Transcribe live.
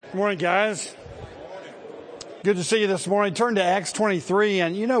Good morning, guys. Good to see you this morning. Turn to Acts 23,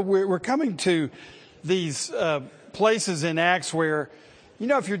 and we're coming to these places in Acts where,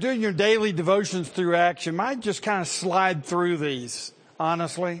 if you're doing your daily devotions through Acts, you might just kind of slide through these,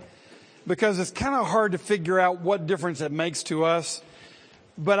 honestly, because it's kind of hard to figure out what difference it makes to us.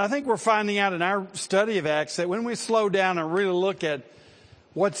 But I think we're finding out in our study of Acts that when we slow down and really look at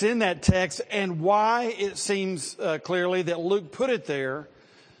what's in that text and why it seems clearly that Luke put it there,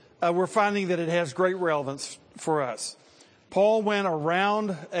 we're finding that it has great relevance for us. Paul went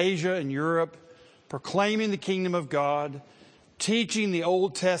around Asia and Europe proclaiming the kingdom of God, teaching the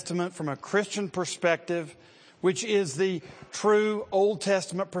Old Testament from a Christian perspective, which is the true Old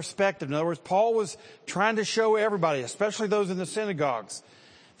Testament perspective. In other words, Paul was trying to show everybody, especially those in the synagogues,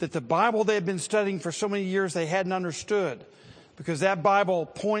 that the Bible they had been studying for so many years they hadn't understood, because that Bible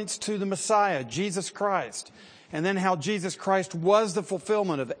points to the Messiah, Jesus Christ, and then how Jesus Christ was the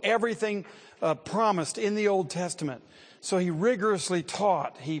fulfillment of everything promised in the Old Testament. So he rigorously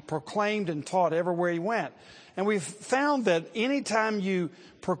taught, he proclaimed and taught everywhere he went. And we've found that anytime you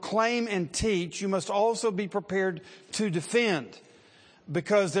proclaim and teach, you must also be prepared to defend,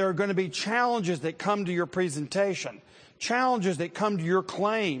 because there are going to be challenges that come to your presentation, challenges that come to your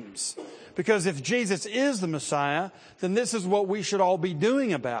claims. Because if Jesus is the Messiah, then this is what we should all be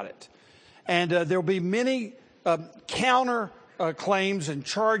doing about it. And there will be many counter claims and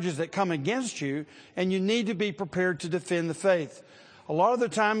charges that come against you, and you need to be prepared to defend the faith. A lot of the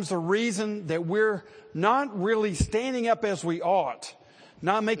times the reason that we're not really standing up as we ought,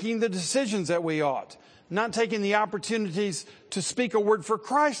 not making the decisions that we ought, not taking the opportunities to speak a word for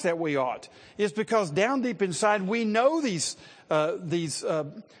Christ that we ought, is because down deep inside we know this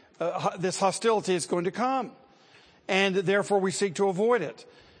hostility is going to come, and therefore we seek to avoid it.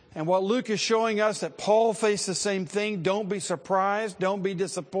 And what Luke is showing us, that Paul faced the same thing. Don't be surprised. Don't be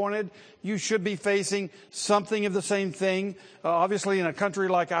disappointed. You should be facing something of the same thing. Obviously, in a country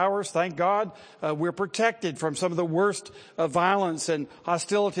like ours, thank God, we're protected from some of the worst violence and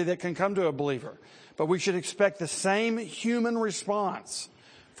hostility that can come to a believer. But we should expect the same human response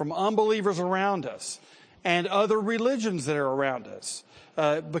from unbelievers around us and other religions that are around us.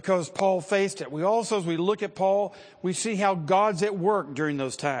 Because Paul faced it. We also, as we look at Paul, we see how God's at work during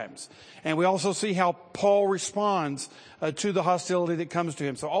those times. And we also see how Paul responds to the hostility that comes to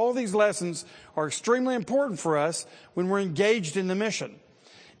him. So all these lessons are extremely important for us when we're engaged in the mission.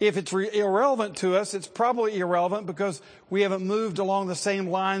 If it's irrelevant to us, it's probably irrelevant because we haven't moved along the same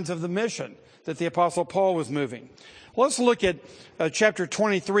lines of the mission that the Apostle Paul was moving. Let's look at chapter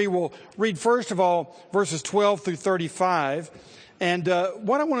 23. We'll read first of all verses 12 through 35. And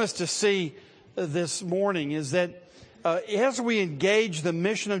what I want us to see this morning is that as we engage the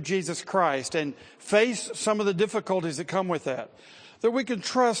mission of Jesus Christ and face some of the difficulties that come with that we can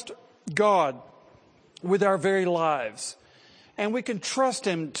trust God with our very lives. And we can trust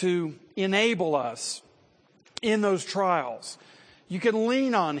Him to enable us in those trials. You can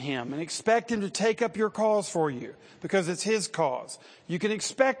lean on Him and expect Him to take up your cause for you because it's His cause. You can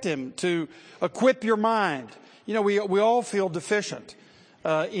expect Him to equip your mind. We all feel deficient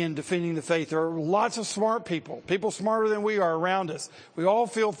in defending the faith. There are lots of smart people smarter than we are around us. We all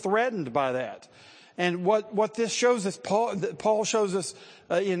feel threatened by that. And what this shows us, Paul shows us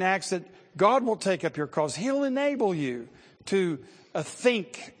in Acts, that God will take up your cause. He'll enable you to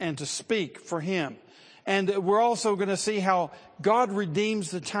think and to speak for Him. And we're also going to see how God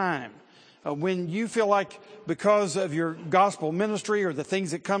redeems the time. When you feel like because of your gospel ministry or the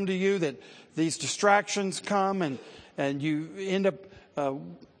things that come to you that these distractions come and you end up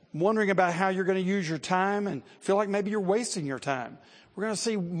wondering about how you're going to use your time and feel like maybe you're wasting your time. We're going to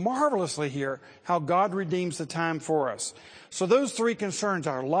see marvelously here how God redeems the time for us. So those three concerns,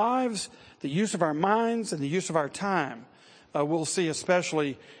 our lives, the use of our minds, and the use of our time, we'll see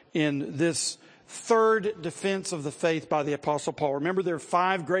especially in this third defense of the faith by the Apostle Paul. Remember, there are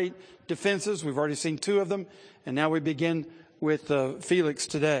 5 great defenses. We've already seen 2 of them, and now we begin with Felix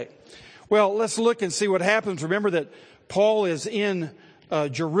today. Well, let's look and see what happens. Remember that Paul is in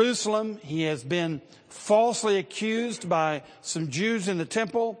Jerusalem. He has been falsely accused by some Jews in the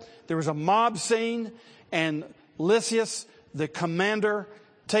temple. There was a mob scene, and Lysias, the commander,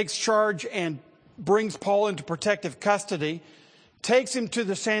 takes charge and brings Paul into protective custody, takes him to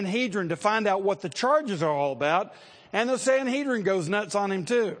the Sanhedrin to find out what the charges are all about, and the Sanhedrin goes nuts on him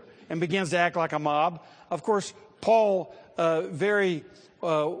too and begins to act like a mob. Of course, Paul very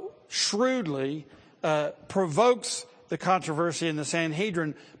shrewdly provokes the controversy in the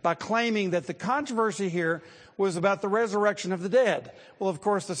Sanhedrin by claiming that the controversy here was about the resurrection of the dead. Well, of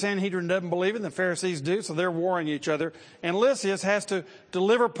course, the Sanhedrin doesn't believe it, and the Pharisees do, so they're warring each other. And Lysias has to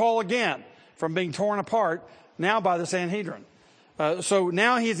deliver Paul again from being torn apart, now by the Sanhedrin. So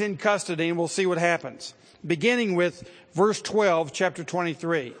now he's in custody, and we'll see what happens. Beginning with verse 12, chapter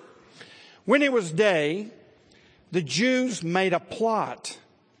 23. When it was day, the Jews made a plot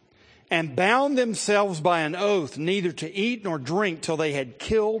and bound themselves by an oath neither to eat nor drink till they had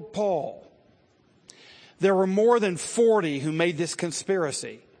killed Paul. There were more than 40 who made this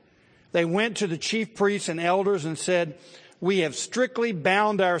conspiracy. They went to the chief priests and elders and said, "We have strictly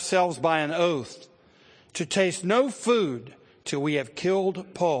bound ourselves by an oath to taste no food till we have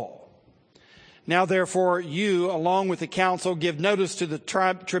killed Paul. Now therefore you, along with the council, give notice to the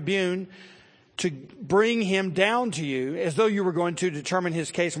tribune to bring him down to you, as though you were going to determine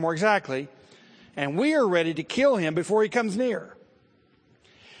his case more exactly, and we are ready to kill him before he comes near."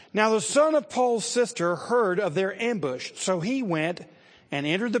 Now the son of Paul's sister heard of their ambush, so he went and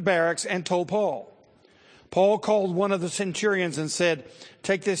entered the barracks and told Paul. Paul called one of the centurions and said,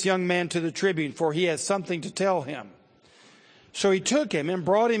 "Take this young man to the tribune, for he has something to tell him." So he took him and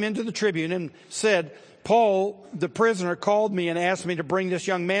brought him into the tribune and said, "Paul, the prisoner, called me and asked me to bring this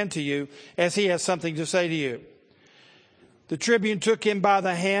young man to you, as he has something to say to you." The tribune took him by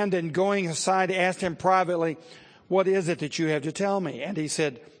the hand and going aside asked him privately, "What is it that you have to tell me?" And he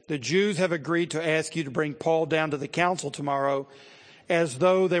said, "The Jews have agreed to ask you to bring Paul down to the council tomorrow, as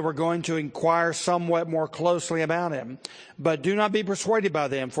though they were going to inquire somewhat more closely about him. But do not be persuaded by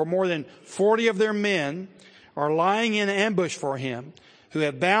them, for more than 40 of their men are lying in ambush for him, who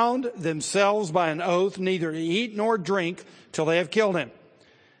have bound themselves by an oath neither to eat nor drink till they have killed him.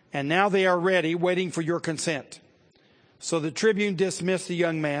 And now they are ready, waiting for your consent." So the tribune dismissed the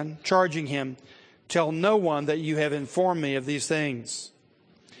young man, charging him, "Tell no one that you have informed me of these things."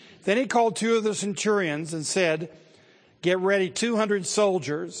 Then he called 2 of the centurions and said, "Get ready 200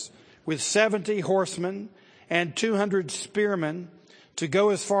 soldiers with 70 horsemen and 200 spearmen to go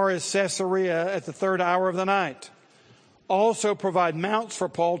as far as Caesarea at the 3rd hour of the night. Also provide mounts for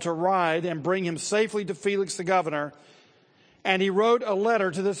Paul to ride and bring him safely to Felix the governor." And he wrote a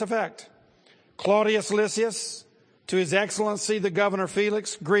letter to this effect: "Claudius Lysias, to His Excellency the Governor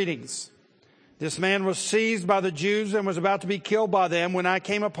Felix, greetings. This man was seized by the Jews and was about to be killed by them when I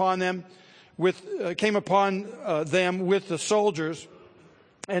came upon them with the soldiers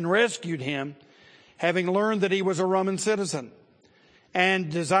and rescued him, having learned that he was a Roman citizen.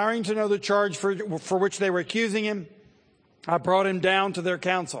 And desiring to know the charge for which they were accusing him, I brought him down to their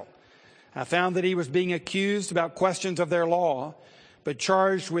council. I found that he was being accused about questions of their law, but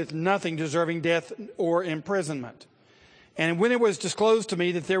charged with nothing deserving death or imprisonment. And when it was disclosed to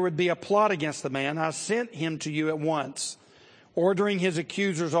me that there would be a plot against the man, I sent him to you at once, ordering his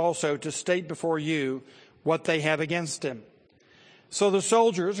accusers also to state before you what they have against him." So the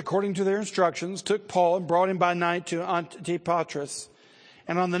soldiers, according to their instructions, took Paul and brought him by night to Antipatris.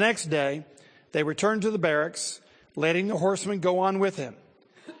 And on the next day, they returned to the barracks, letting the horsemen go on with him.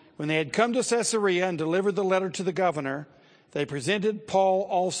 When they had come to Caesarea and delivered the letter to the governor, they presented Paul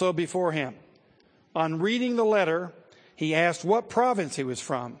also before him. On reading the letter, he asked what province he was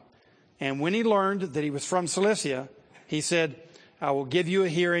from. And when he learned that he was from Cilicia, he said, "I will give you a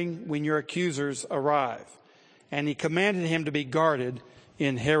hearing when your accusers arrive." And he commanded him to be guarded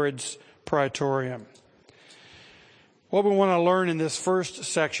in Herod's praetorium. What we want to learn in this first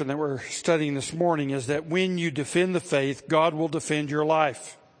section that we're studying this morning is that when you defend the faith, God will defend your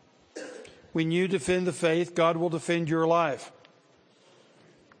life. When you defend the faith, God will defend your life.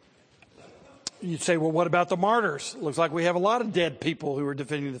 You'd say, well, what about the martyrs? Looks like we have a lot of dead people who are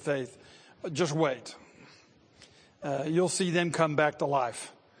defending the faith. Just wait. You'll see them come back to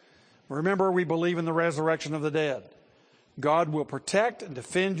life. Remember, we believe in the resurrection of the dead. God will protect and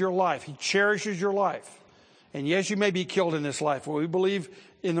defend your life. He cherishes your life. And yes, you may be killed in this life, but we believe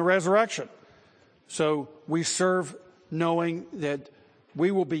in the resurrection. So we serve knowing that we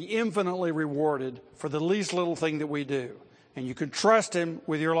will be infinitely rewarded for the least little thing that we do. And you can trust Him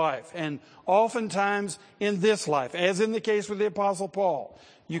with your life. And oftentimes in this life, as in the case with the Apostle Paul,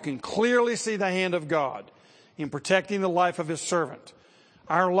 you can clearly see the hand of God in protecting the life of His servant.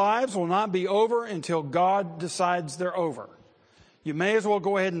 Our lives will not be over until God decides they're over. You may as well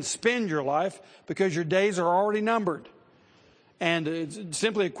go ahead and spend your life because your days are already numbered. And it's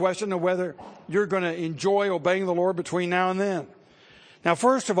simply a question of whether you're going to enjoy obeying the Lord between now and then. Now,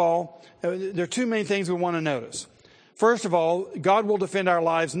 first of all, there are two main things we want to notice. First of all, God will defend our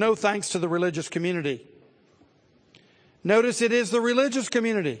lives, no thanks to the religious community. Notice it is the religious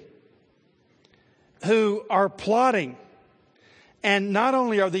community who are plotting And not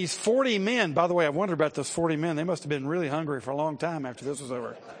only are these 40 men, by the way, I wondered about those 40 men. They must have been really hungry for a long time after this was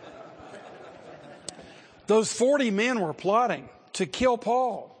over. Those 40 men were plotting to kill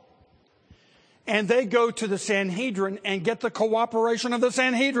Paul. And they go to the Sanhedrin and get the cooperation of the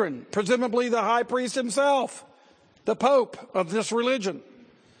Sanhedrin, presumably the high priest himself, the Pope of this religion.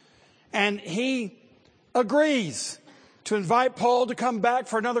 And he agrees to invite Paul to come back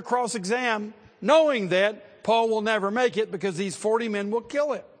for another cross-exam, knowing that Paul will never make it because these 40 men will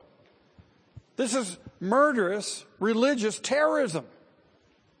kill him. This is murderous religious terrorism.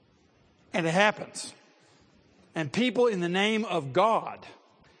 And it happens. And people in the name of God,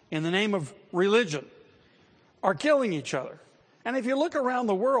 in the name of religion, are killing each other. And if you look around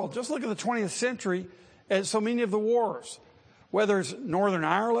the world, just look at the 20th century at so many of the wars, whether it's Northern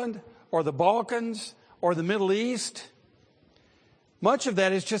Ireland or the Balkans or the Middle East, much of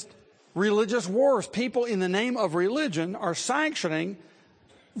that is just religious wars. People in the name of religion are sanctioning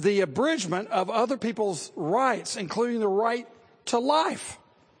the abridgment of other people's rights, including the right to life.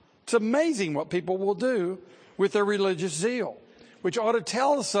 It's amazing what people will do with their religious zeal, which ought to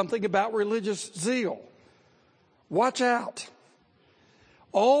tell us something about religious zeal. Watch out.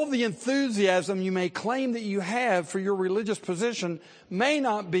 All the enthusiasm you may claim that you have for your religious position may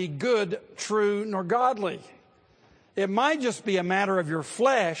not be good, true, nor godly. It might just be a matter of your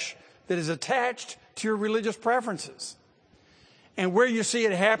flesh that is attached to your religious preferences. And where you see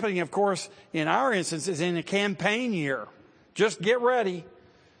it happening, of course, in our instance, is in a campaign year. Just get ready.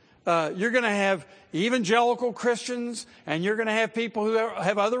 You're going to have evangelical Christians, and you're going to have people who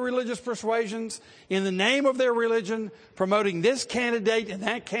have other religious persuasions in the name of their religion, promoting this candidate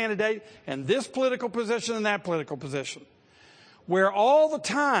and this political position and that political position. Where all the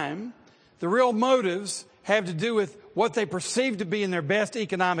time, the real motives have to do with what they perceive to be in their best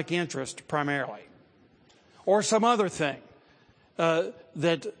economic interest primarily, or some other thing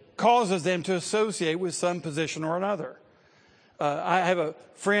that causes them to associate with some position or another. I have a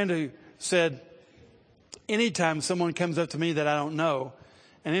friend who said, anytime someone comes up to me that I don't know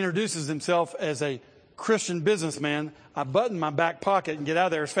and introduces himself as a Christian businessman, I button my back pocket and get out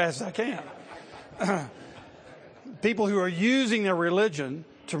of there as fast as I can. People who are using their religion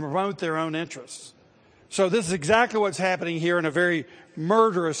to promote their own interests. So this is exactly what's happening here in a very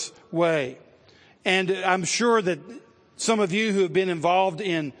murderous way. And I'm sure that some of you who have been involved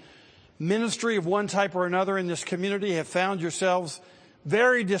in ministry of one type or another in this community have found yourselves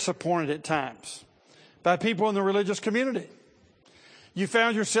very disappointed at times by people in the religious community. You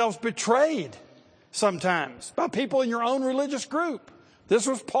found yourselves betrayed sometimes by people in your own religious group. This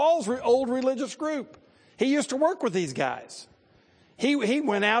was Paul's old religious group. He used to work with these guys. He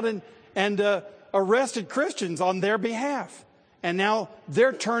went out and arrested Christians on their behalf. And now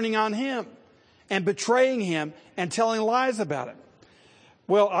they're turning on him and betraying him and telling lies about him.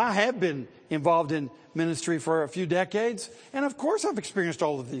 Well, I have been involved in ministry for a few decades, and of course I've experienced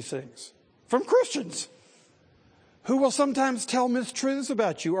all of these things from Christians who will sometimes tell mistruths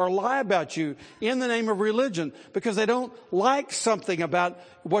about you or lie about you in the name of religion because they don't like something about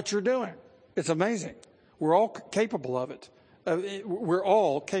what you're doing. It's amazing. We're all capable of it. We're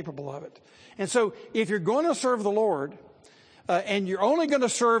all capable of it. And so if you're going to serve the Lord, and you're only going to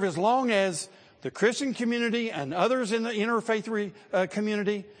serve as long as the Christian community and others in the interfaith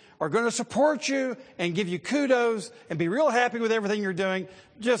community are going to support you and give you kudos and be real happy with everything you're doing,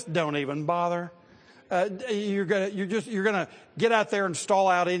 just don't even bother. You're going to get out there and stall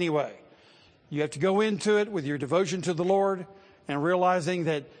out anyway. You have to go into it with your devotion to the Lord and realizing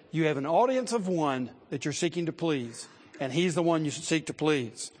that you have an audience of one that you're seeking to please, and He's the one you should seek to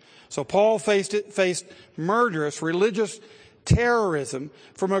please. So Paul faced murderous religious terrorism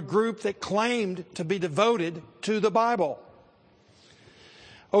from a group that claimed to be devoted to the Bible.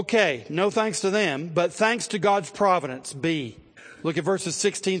 Okay, no thanks to them, but thanks to God's providence. B. Look at verses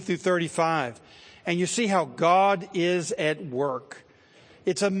 16 through 35. And you see how God is at work.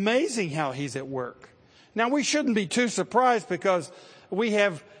 It's amazing how He's at work. Now, we shouldn't be too surprised because we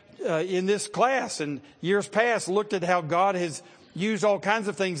have, in this class and years past, looked at how God has used all kinds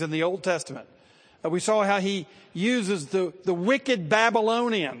of things in the Old Testament. We saw how He uses the wicked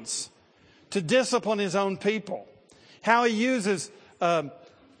Babylonians to discipline His own people. How He uses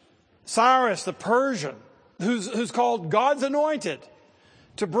Cyrus the Persian, who's called God's anointed,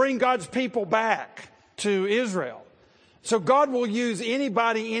 to bring God's people back to Israel. So God will use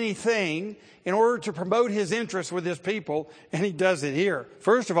anybody, anything, in order to promote His interests with His people, and He does it here.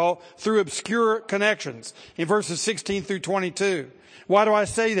 First of all, through obscure connections in verses 16 through 22. Why do I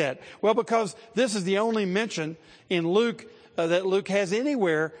say that? Well, because this is the only mention in Luke that Luke has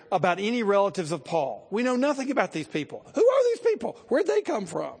anywhere about any relatives of Paul. We know nothing about these people. Who are these people? Where'd they come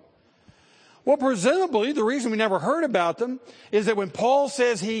from? Well, presumably, the reason we never heard about them is that when Paul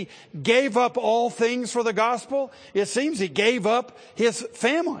says he gave up all things for the gospel, it seems he gave up his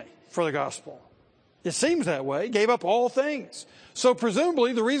family for the gospel. It seems that way. He gave up all things. So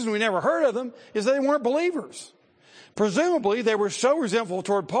presumably, the reason we never heard of them is they weren't believers. Presumably, they were so resentful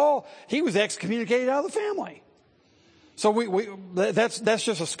toward Paul, he was excommunicated out of the family. So that's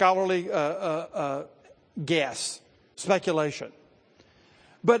just a scholarly guess, speculation.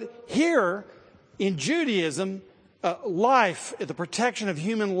 But here in Judaism, life, the protection of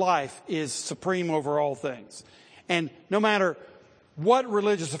human life is supreme over all things. And no matter what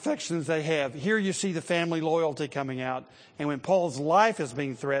religious affections they have, here you see the family loyalty coming out. And when Paul's life is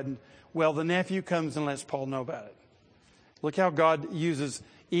being threatened, well, the nephew comes and lets Paul know about it. Look how God uses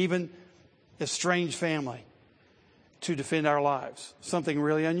even estranged family to defend our lives. Something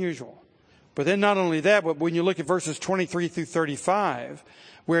really unusual. But then not only that, but when you look at verses 23 through 35,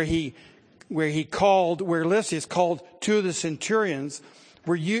 where Lysias called two of the centurions,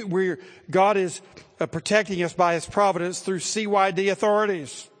 where God is protecting us by his providence through CYD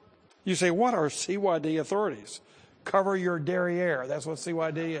authorities. You say, what are CYD authorities? Cover your derriere. That's what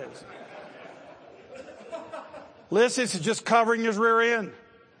CYD is. Lysias is just covering his rear end.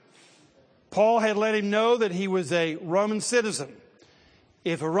 Paul had let him know that he was a Roman citizen.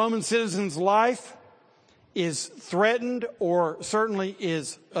 If a Roman citizen's life is threatened or certainly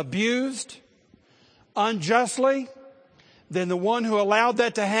is abused unjustly, then the one who allowed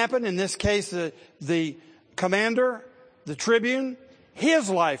that to happen, in this case the commander, the tribune, his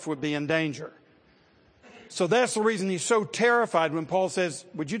life would be in danger. So that's the reason he's so terrified when Paul says,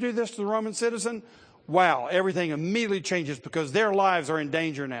 would you do this to the Roman citizen? Wow, everything immediately changes because their lives are in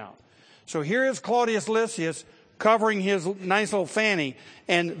danger now. So here is Claudius Lysias covering his nice little fanny,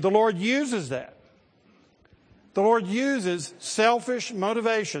 and the Lord uses that. The Lord uses selfish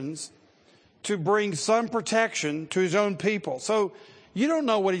motivations to bring some protection to his own people. So you don't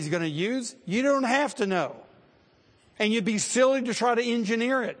know what he's going to use. You don't have to know. And you'd be silly to try to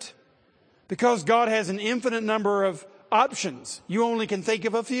engineer it because God has an infinite number of options. You only can think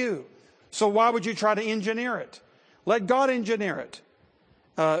of a few. So why would you try to engineer it? Let God engineer it.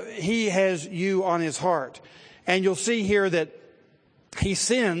 He has you on his heart. And you'll see here that he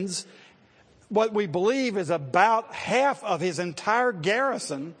sends what we believe is about half of his entire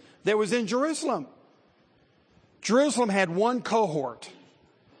garrison that was in Jerusalem. Jerusalem had one cohort.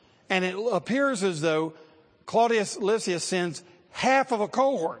 And it appears as though Claudius Lysias sends half of a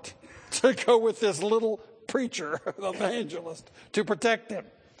cohort to go with this little preacher, evangelist, to protect them.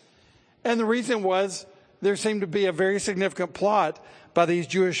 And the reason was there seemed to be a very significant plot by these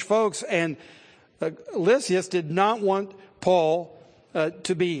Jewish folks, and Lysias did not want Paul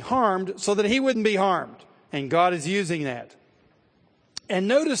to be harmed so that he wouldn't be harmed. And God is using that. And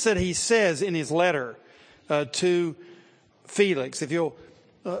notice that he says in his letter to Felix, if you'll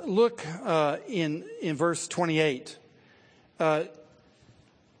look in verse 28.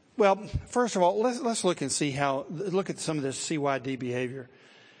 Well, first of all, let's look and see look at some of this CYD behavior.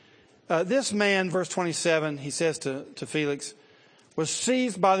 This man, verse 27, he says to Felix, was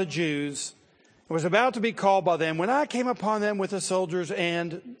seized by the Jews and was about to be called by them when I came upon them with the soldiers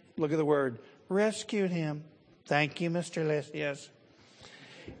and, look at the word, rescued him. Thank you, Mr. Lysias.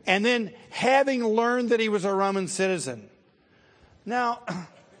 And then having learned that he was a Roman citizen. Now,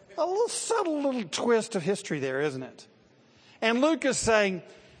 a little subtle little twist of history there, isn't it? And Luke is saying,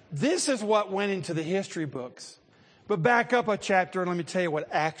 this is what went into the history books. But back up a chapter and let me tell you what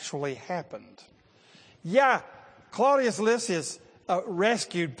actually happened. Yeah, Claudius Lysias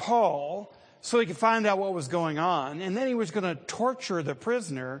rescued Paul so he could find out what was going on. And then he was going to torture the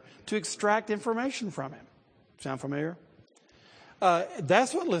prisoner to extract information from him. Sound familiar?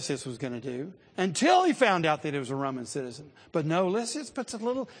 That's what Lysias was going to do until he found out that he was a Roman citizen. But no, Lysias puts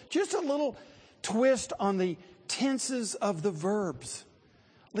just a little twist on the tenses of the verbs.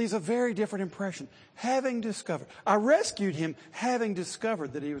 Leaves a very different impression. Having discovered. I rescued him having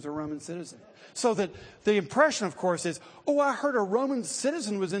discovered that he was a Roman citizen. So that the impression, of course, is, oh, I heard a Roman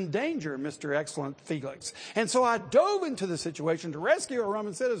citizen was in danger, Mr. Excellent Felix. And so I dove into the situation to rescue a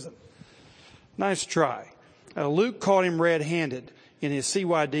Roman citizen. Nice try. Luke caught him red-handed in his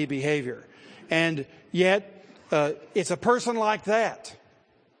CYD behavior. And yet, it's a person like that.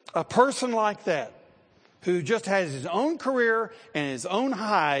 A person like that. Who just has his own career and his own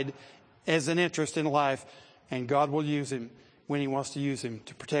hide as an interest in life. And God will use him when he wants to use him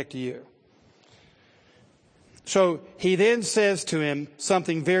to protect you. So he then says to him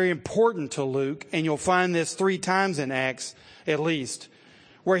something very important to Luke. And you'll find this 3 times in Acts at least.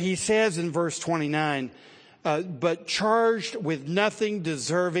 Where he says in verse 29, but charged with nothing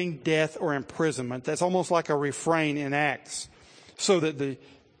deserving death or imprisonment. That's almost like a refrain in Acts. So that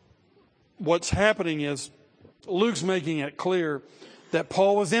what's happening is Luke's making it clear that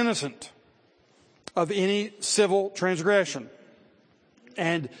Paul was innocent of any civil transgression.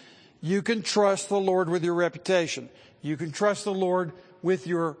 And you can trust the Lord with your reputation. You can trust the Lord with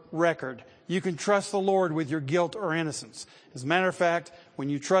your record. You can trust the Lord with your guilt or innocence. As a matter of fact, when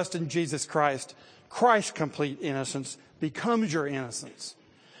you trust in Jesus Christ, Christ's complete innocence becomes your innocence.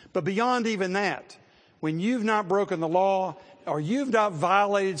 But beyond even that, when you've not broken the law, or you've not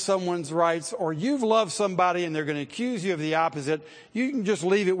violated someone's rights, or you've loved somebody and they're going to accuse you of the opposite, you can just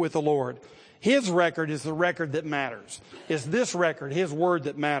leave it with the Lord. His record is the record that matters. It's this record, His word,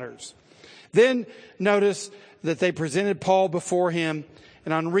 that matters. Then notice that they presented Paul before him,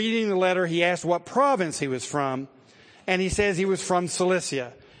 and on reading the letter, he asked what province he was from, and he says he was from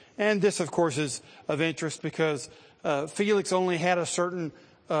Cilicia. And this, of course, is of interest because Felix only had a certain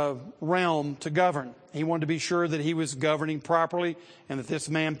realm to govern. He wanted to be sure that he was governing properly and that this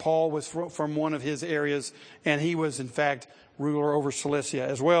man, Paul, was from one of his areas, and he was, in fact, ruler over Cilicia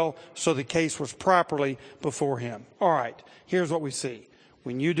as well, so the case was properly before him. All right, here's what we see.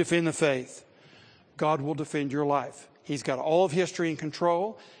 When you defend the faith, God will defend your life. He's got all of history in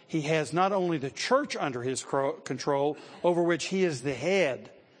control. He has not only the church under His control, over which He is the head,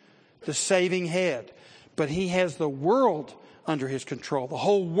 the saving head, but He has the world under His control. The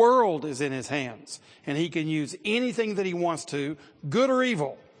whole world is in His hands, and He can use anything that He wants to, good or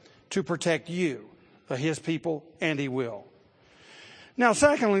evil, to protect you, His people, and He will. Now,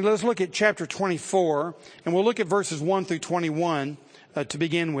 secondly, let's look at chapter 24, and we'll look at verses 1 through 21 to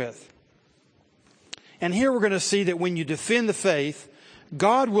begin with. And here we're going to see that when you defend the faith,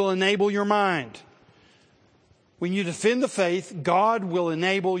 God will enable your mind. When you defend the faith, God will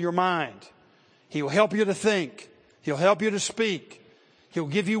enable your mind. He will help you to think. He'll help you to speak. He'll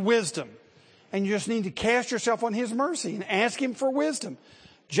give you wisdom. And you just need to cast yourself on His mercy and ask Him for wisdom.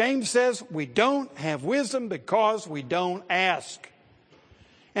 James says we don't have wisdom because we don't ask.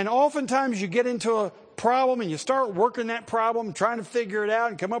 And oftentimes you get into a problem and you start working that problem, trying to figure it out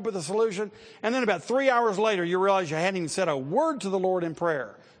and come up with a solution. And then about 3 hours later, you realize you hadn't even said a word to the Lord in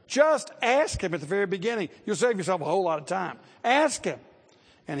prayer. Just ask Him at the very beginning. You'll save yourself a whole lot of time. Ask Him,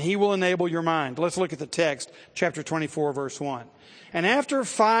 and He will enable your mind. Let's look at the text, chapter 24, verse 1. And after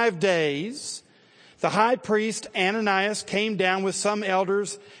 5 days, the high priest Ananias came down with some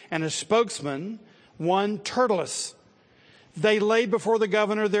elders and a spokesman, one Tertullus. They laid before the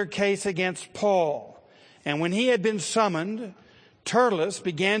governor their case against Paul. And when he had been summoned, Tertullus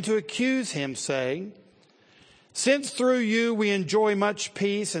began to accuse him, saying, "Since through you we enjoy much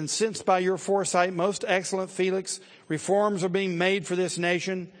peace, and since by your foresight, most excellent Felix, reforms are being made for this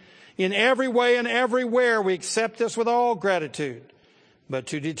nation, in every way and everywhere we accept this with all gratitude. But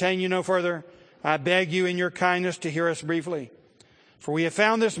to detain you no further, I beg you in your kindness to hear us briefly. For we have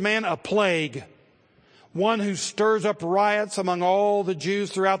found this man a plague, one who stirs up riots among all the Jews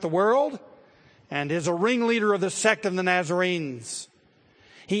throughout the world, and is a ringleader of the sect of the Nazarenes.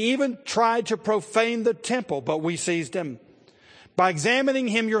 He even tried to profane the temple, but we seized him. By examining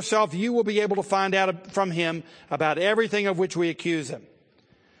him yourself, you will be able to find out from him about everything of which we accuse him."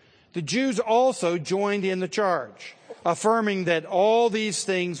 The Jews also joined in the charge, affirming that all these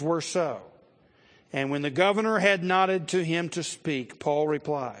things were so. And when the governor had nodded to him to speak, Paul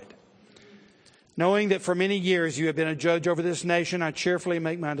replied, "Knowing that for many years you have been a judge over this nation, I cheerfully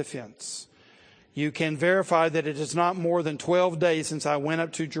make my defense. You can verify that it is not more than 12 days since I went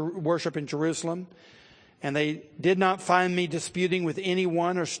up to worship in Jerusalem, and they did not find me disputing with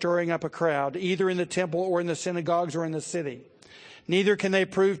anyone or stirring up a crowd, either in the temple or in the synagogues or in the city. Neither can they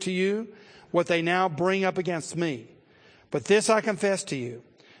prove to you what they now bring up against me. But this I confess to you,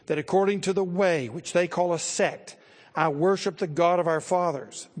 that according to the way which they call a sect, I worship the God of our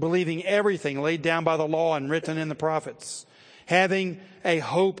fathers, believing everything laid down by the law and written in the prophets, having a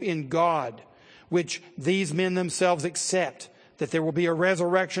hope in God, which these men themselves accept, that there will be a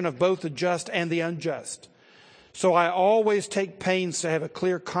resurrection of both the just and the unjust. So I always take pains to have a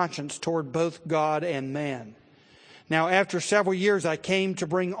clear conscience toward both God and man. Now, after several years, I came to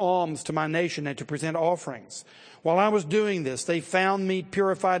bring alms to my nation and to present offerings. While I was doing this, they found me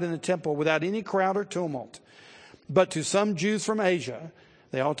purified in the temple without any crowd or tumult. But to some Jews from Asia,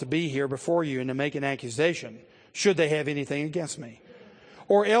 they ought to be here before you and to make an accusation, should they have anything against me.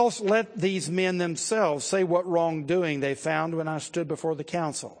 Or else let these men themselves say what wrongdoing they found when I stood before the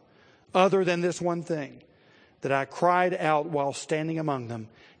council, other than this one thing, that I cried out while standing among them,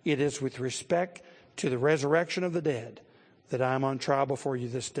 it is with respect to the resurrection of the dead that I am on trial before you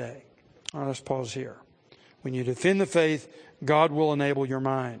this day." All right, let's pause here. When you defend the faith, God will enable your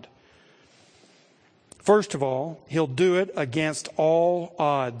mind. First of all, He'll do it against all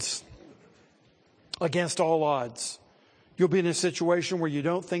odds. Against all odds. You'll be in a situation where you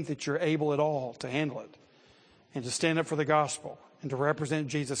don't think that you're able at all to handle it and to stand up for the gospel and to represent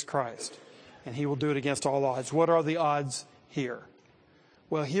Jesus Christ. And He will do it against all odds. What are the odds here?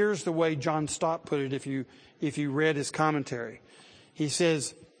 Well, here's the way John Stott put it if you read his commentary. He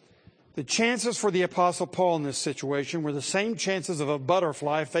says, the chances for the Apostle Paul in this situation were the same chances of a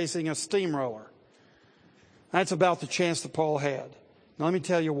butterfly facing a steamroller. That's about the chance that Paul had. Now let me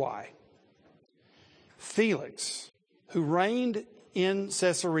tell you why. Felix, who reigned in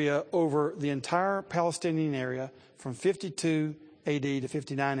Caesarea over the entire Palestinian area from 52 AD to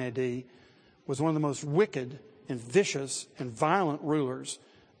 59 AD, was one of the most wicked and vicious and violent rulers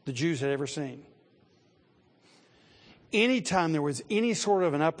the Jews had ever seen. Anytime there was any sort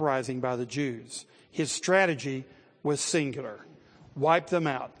of an uprising by the Jews, his strategy was singular. Wipe them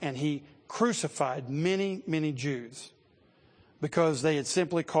out. And he crucified many, many Jews because they had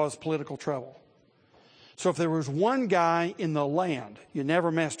simply caused political trouble. So if there was one guy in the land you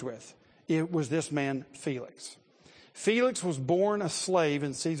never messed with, it was this man, Felix. Felix was born a slave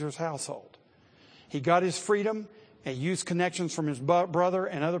in Caesar's household. He got his freedom and used connections from his brother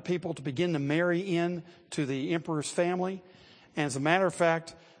and other people to begin to marry in to the emperor's family. And as a matter of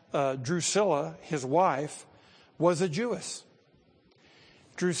fact, Drusilla, his wife, was a Jewess.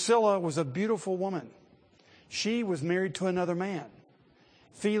 Drusilla was a beautiful woman. She was married to another man.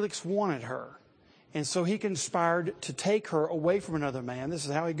 Felix wanted her. And so he conspired to take her away from another man. This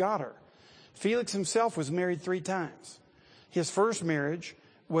is how he got her. Felix himself was married 3 times. His first marriage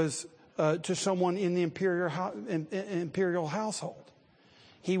was to someone in the imperial household.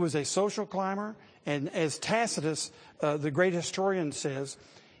 He was a social climber, and as Tacitus, the great historian, says,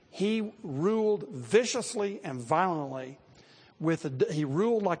 he ruled viciously and violently. He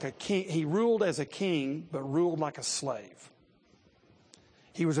ruled like a king. He ruled as a king, but ruled like a slave.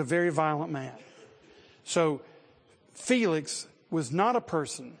 He was a very violent man. So Felix was not a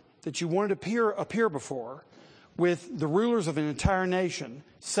person that you wanted to appear before with the rulers of an entire nation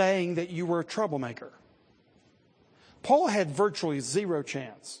saying that you were a troublemaker. Paul had virtually 0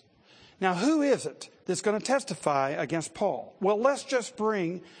 chance. Now, who is it that's going to testify against Paul? Well, let's just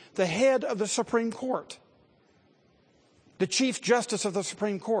bring the head of the Supreme Court, the Chief Justice of the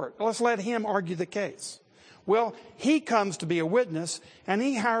Supreme Court. Let's let him argue the case. Well, he comes to be a witness, and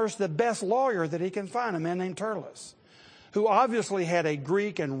he hires the best lawyer that he can find, a man named Tertullus, who obviously had a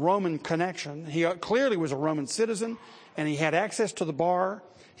Greek and Roman connection. He clearly was a Roman citizen, and he had access to the bar.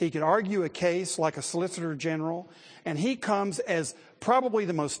 He could argue a case like a solicitor general, and he comes as probably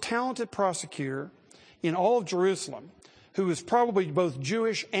the most talented prosecutor in all of Jerusalem, who is probably both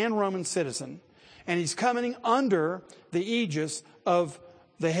Jewish and Roman citizen, and he's coming under the aegis of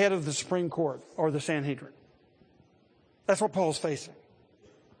the head of the Supreme Court or the Sanhedrin. That's what Paul's facing.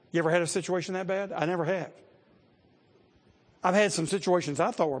 You ever had a situation that bad? I never have. I've had some situations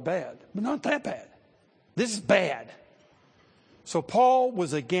I thought were bad, but not that bad. This is bad. So Paul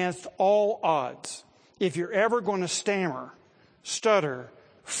was against all odds. If you're ever going to stammer, stutter,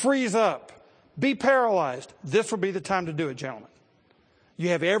 freeze up, be paralyzed, this will be the time to do it, gentlemen. You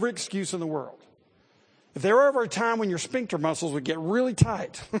have every excuse in the world. If there were ever a time when your sphincter muscles would get really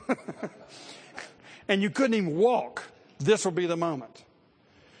tight and you couldn't even walk, this will be the moment.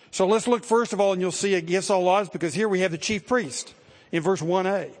 So let's look first of all, and you'll see against all odds, because here we have the chief priest in verse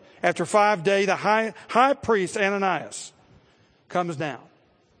 1a. After 5 days, the high priest Ananias comes down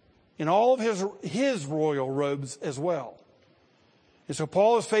in all of his royal robes as well. And so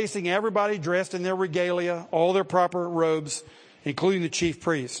Paul is facing everybody dressed in their regalia, all their proper robes, including the chief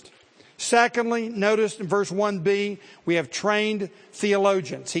priest. Secondly, notice in verse 1b, we have trained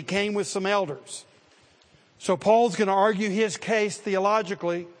theologians. He came with some elders. So Paul's going to argue his case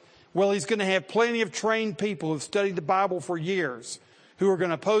theologically. Well, he's going to have plenty of trained people who've studied the Bible for years who are going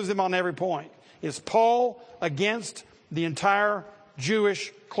to oppose him on every point. Is Paul against the entire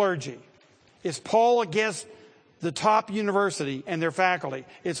Jewish clergy? Is Paul against the top university and their faculty?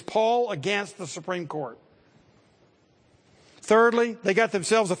 Is Paul against the Supreme Court? Thirdly, they got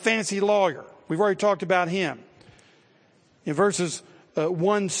themselves a fancy lawyer. We've already talked about him in verses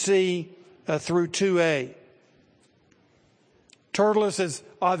 1c through 2a. Tertullus is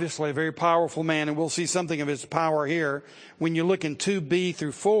obviously a very powerful man, and we'll see something of his power here when you look in 2b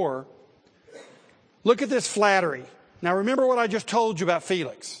through 4. Look at this flattery. Now remember what I just told you about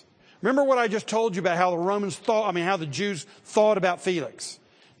Felix. Remember what I just told you about how how the Jews thought about Felix.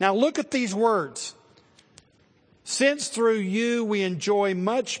 Now look at these words. Since through you we enjoy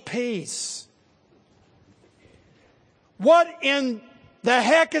much peace. What in the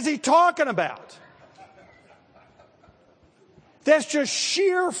heck is he talking about? That's just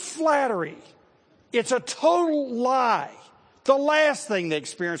sheer flattery. It's a total lie. The last thing they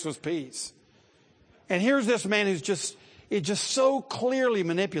experienced was peace. And here's this man who's just so clearly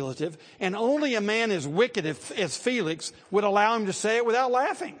manipulative, and only a man as wicked as Felix would allow him to say it without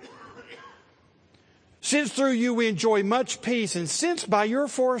laughing. Since through you we enjoy much peace, and since by your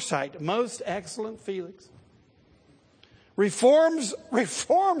foresight, most excellent Felix, reforms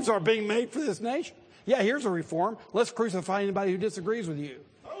are being made for this nation. Yeah, here's a reform. Let's crucify anybody who disagrees with you.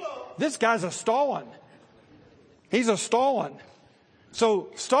 This guy's a Stalin. He's a Stalin. So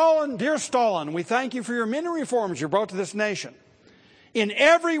Stalin, dear Stalin, we thank you for your many reforms you brought to this nation. In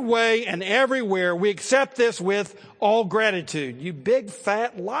every way and everywhere, we accept this with all gratitude. You big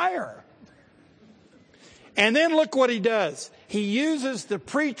fat liar. And then look what he does. He uses the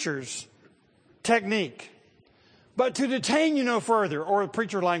preacher's technique. But to detain you no further, or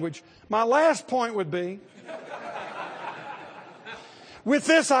preacher language, my last point would be, with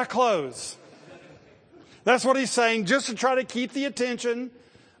this I close. That's what he's saying, just to try to keep the attention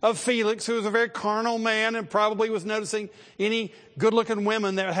of Felix, who was a very carnal man and probably was noticing any good-looking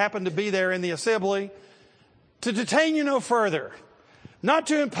women that happened to be there in the assembly. To detain you no further, not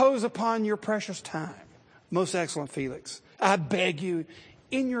to impose upon your precious time, most excellent Felix, I beg you,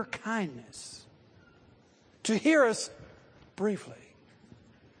 in your kindness, to hear us briefly.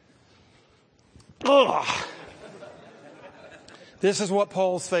 Ugh. This is what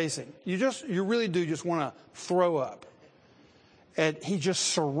Paul's facing. You really do just want to throw up. And he's just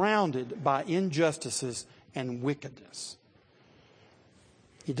surrounded by injustices and wickedness.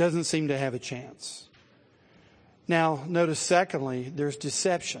 He doesn't seem to have a chance. Now, notice secondly, there's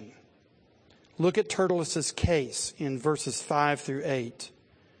deception. Look at Tertullus' case in verses 5 through 8.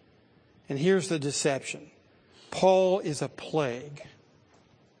 And here's the deception. Paul is a plague.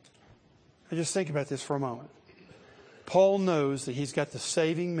 Now just think about this for a moment. Paul knows that he's got the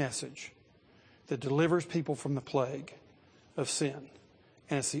saving message that delivers people from the plague of sin.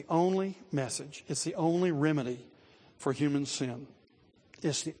 And it's the only message. It's the only remedy for human sin.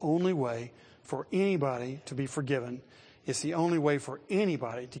 It's the only way for anybody to be forgiven. It's the only way for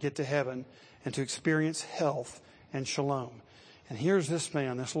anybody to get to heaven and to experience health and shalom. And here's this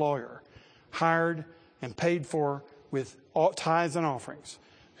man, this lawyer, hired and paid for with tithes and offerings,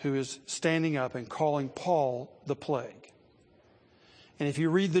 who is standing up and calling Paul the plague. And if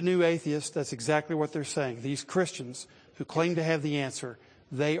you read the New Atheist, that's exactly what they're saying. These Christians who claim to have the answer,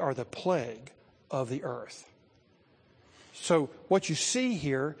 they are the plague of the earth. So what you see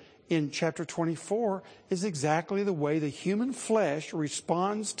here in chapter 24 is exactly the way the human flesh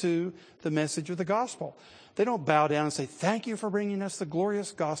responds to the message of the gospel. They don't bow down and say, thank you for bringing us the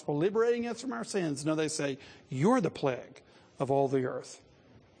glorious gospel, liberating us from our sins. No, they say, you're the plague of all the earth.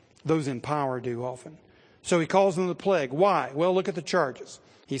 Those in power do often. So he calls them the plague. Why? Well, look at the charges.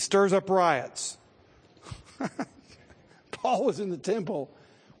 He stirs up riots. Paul was in the temple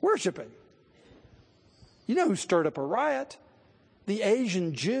worshiping. You know who stirred up a riot? The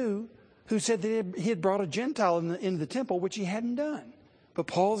Asian Jew who said that he had brought a Gentile into the temple, which he hadn't done. But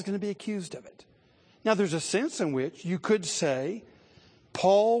Paul is going to be accused of it. Now, there's a sense in which you could say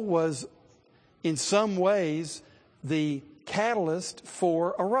Paul was, in some ways, the catalyst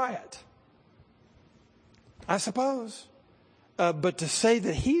for a riot. I suppose. But to say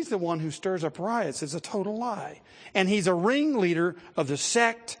that he's the one who stirs up riots is a total lie. And he's a ringleader of the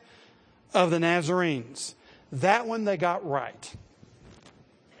sect of the Nazarenes. That one they got right.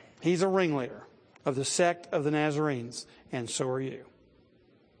 He's a ringleader of the sect of the Nazarenes, and so are you.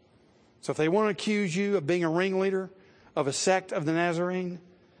 So if they want to accuse you of being a ringleader of a sect of the Nazarene,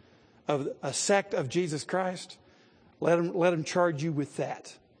 of a sect of Jesus Christ, let them charge you with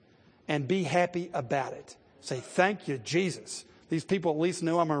that. And be happy about it. Say, thank you, Jesus. These people at least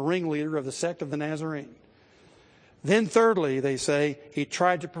know I'm a ringleader of the sect of the Nazarene. Then thirdly, they say, he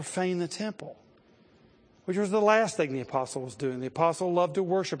tried to profane the temple, which was the last thing the apostle was doing. The apostle loved to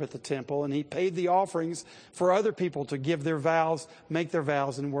worship at the temple, and he paid the offerings for other people to give their vows, make their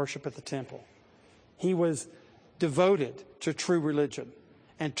vows, and worship at the temple. He was devoted to true religion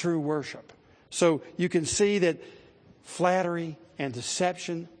and true worship. So you can see that flattery and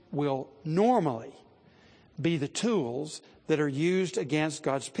deception will normally be the tools that are used against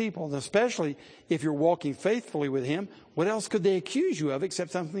God's people. And especially if you're walking faithfully with Him, what else could they accuse you of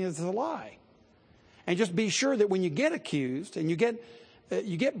except something that's a lie? And just be sure that when you get accused and you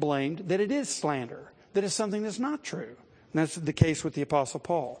get blamed, that it is slander, that it's something that's not true. And that's the case with the Apostle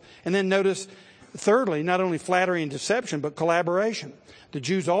Paul. And then notice Thirdly, not only flattery and deception, but collaboration. The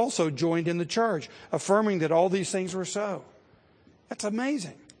Jews also joined in the charge, affirming that all these things were so. That's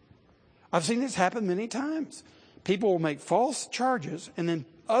amazing. I've seen this happen many times. People will make false charges, and then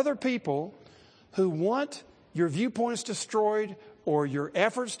other people who want your viewpoints destroyed or your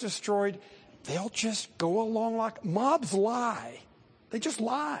efforts destroyed, they'll just go along like mobs lie. They just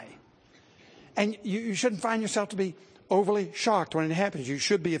lie. And you shouldn't find yourself to be overly shocked when it happens. You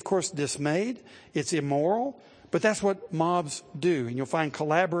should be, of course, dismayed. It's immoral, but that's what mobs do. And you'll find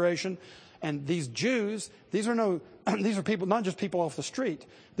collaboration. And these Jews, these are people, not just people off the street.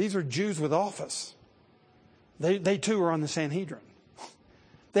 These are Jews with office. They too are on the Sanhedrin.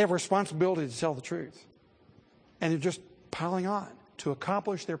 They have a responsibility to tell the truth. And they're just piling on to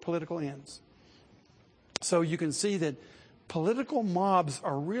accomplish their political ends. So you can see that political mobs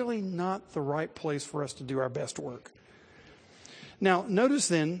are really not the right place for us to do our best work. Now, notice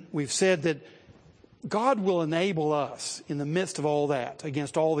then, we've said that God will enable us in the midst of all that,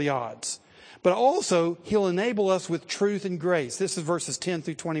 against all the odds. But also, He'll enable us with truth and grace. This is verses 10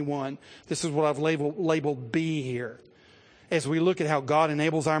 through 21. This is what I've labeled B here. As we look at how God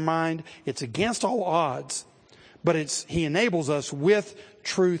enables our mind, it's against all odds, but He enables us with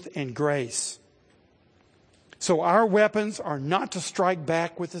truth and grace. So our weapons are not to strike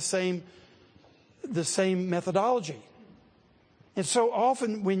back with the same methodology. And so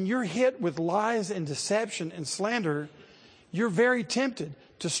often when you're hit with lies and deception and slander, you're very tempted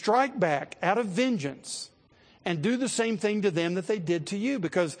to strike back out of vengeance and do the same thing to them that they did to you,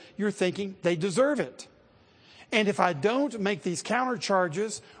 because you're thinking they deserve it. And if I don't make these counter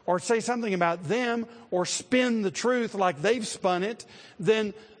charges or say something about them or spin the truth like they've spun it,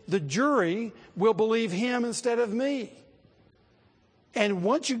 then the jury will believe him instead of me. And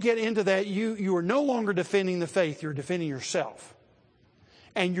once you get into that, you are no longer defending the faith, you're defending yourself.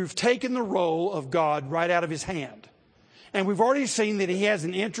 And you've taken the role of God right out of His hand. And we've already seen that He has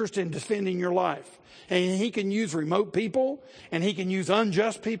an interest in defending your life. And He can use remote people, and He can use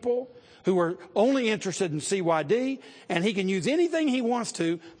unjust people who are only interested in CYD, and He can use anything He wants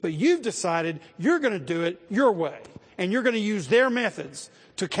to, but you've decided you're going to do it your way. And you're going to use their methods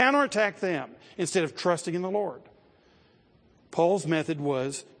to counterattack them instead of trusting in the Lord. Paul's method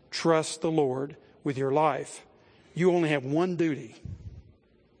was trust the Lord with your life. You only have one duty: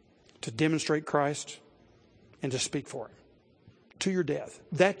 to demonstrate Christ and to speak for Him to your death.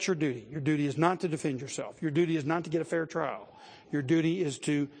 That's your duty. Your duty is not to defend yourself. Your duty is not to get a fair trial. Your duty is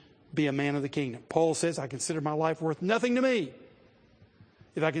to be a man of the kingdom. Paul says, I consider my life worth nothing to me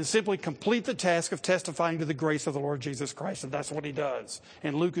if I can simply complete the task of testifying to the grace of the Lord Jesus Christ. And that's what he does.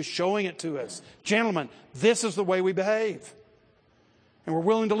 And Luke is showing it to us. Gentlemen, this is the way we behave. And we're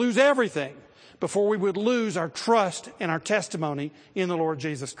willing to lose everything before we would lose our trust and our testimony in the Lord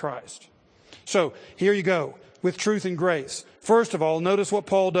Jesus Christ. So here you go, with truth and grace. First of all, notice what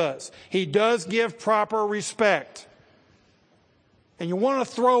Paul does. He does give proper respect. And you want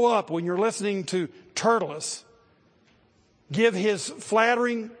to throw up when you're listening to Tertullus give his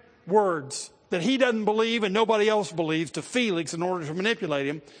flattering words that he doesn't believe and nobody else believes to Felix in order to manipulate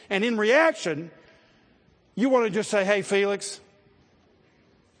him. And in reaction, you want to just say, hey, Felix.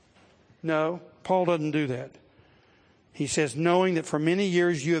 No, Paul doesn't do that. He says, knowing that for many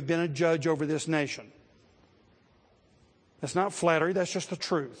years you have been a judge over this nation. That's not flattery, that's just the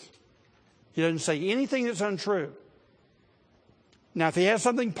truth. He doesn't say anything that's untrue. Now, if he has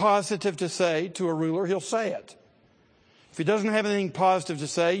something positive to say to a ruler, he'll say it. If he doesn't have anything positive to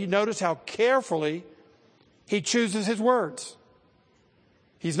say, you notice how carefully he chooses his words.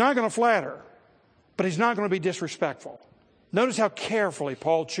 He's not going to flatter, but he's not going to be disrespectful. Notice how carefully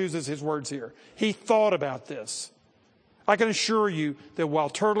Paul chooses his words here. He thought about this. I can assure you that while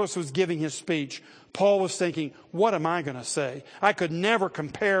Tertullus was giving his speech, Paul was thinking, what am I going to say? I could never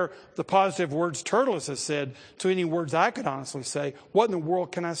compare the positive words Tertullus has said to any words I could honestly say. What in the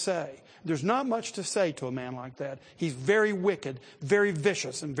world can I say? There's not much to say to a man like that. He's very wicked, very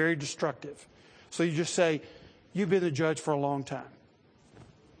vicious, and very destructive. So you just say, you've been the judge for a long time.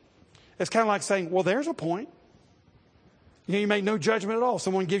 It's kind of like saying, well, there's a point. You make no judgment at all.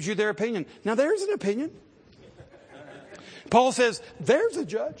 Someone gives you their opinion. Now, there's an opinion. Paul says, there's a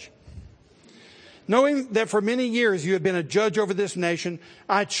judge. Knowing that for many years you have been a judge over this nation,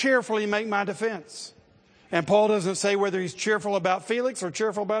 I cheerfully make my defense. And Paul doesn't say whether he's cheerful about Felix or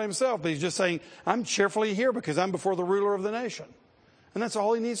cheerful about himself, but he's just saying, I'm cheerfully here because I'm before the ruler of the nation. And that's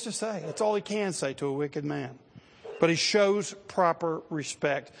all he needs to say. That's all he can say to a wicked man. But he shows proper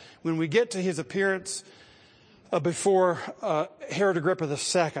respect. When we get to his appearance before Herod Agrippa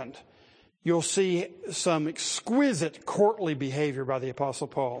II, you'll see some exquisite courtly behavior by the Apostle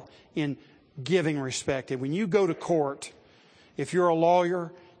Paul in giving respect. And when you go to court, if you're a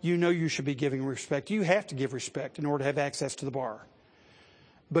lawyer, you know you should be giving respect. You have to give respect in order to have access to the bar.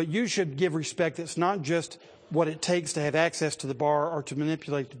 But you should give respect that's not just what it takes to have access to the bar or to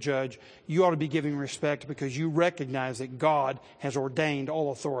manipulate the judge. You ought to be giving respect because you recognize that God has ordained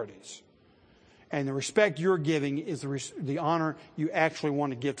all authorities. And the respect you're giving is the honor you actually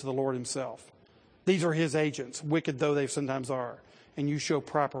want to give to the Lord himself. These are his agents, wicked though they sometimes are. And you show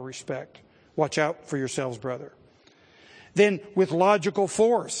proper respect. Watch out for yourselves, brother. Then with logical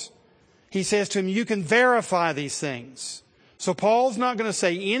force, he says to him, you can verify these things. So Paul's not going to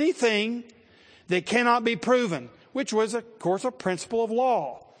say anything that cannot be proven, which was, of course, a principle of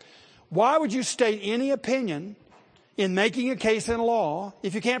law. Why would you state any opinion in making a case in law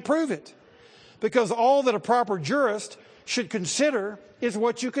if you can't prove it? Because all that a proper jurist should consider is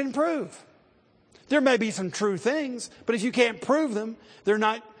what you can prove. There may be some true things, but if you can't prove them, they're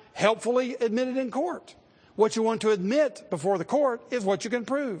not helpfully admitted in court. What you want to admit before the court is what you can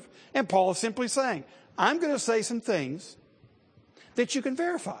prove. And Paul is simply saying, I'm going to say some things that you can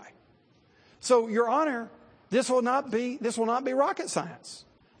verify. So, Your Honor, this will not be rocket science.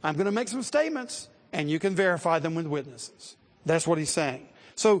 I'm going to make some statements, and you can verify them with witnesses. That's what he's saying.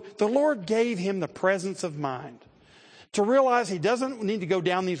 So the Lord gave him the presence of mind to realize he doesn't need to go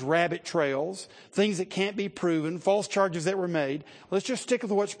down these rabbit trails, things that can't be proven, false charges that were made. Let's just stick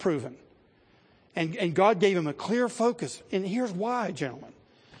with what's proven. And God gave him a clear focus. And here's why, gentlemen.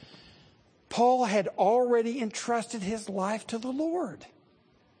 Paul had already entrusted his life to the Lord.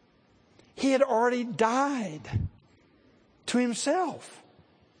 He had already died to himself.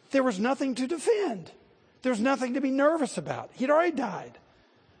 There was nothing to defend. There was nothing to be nervous about. He'd already died.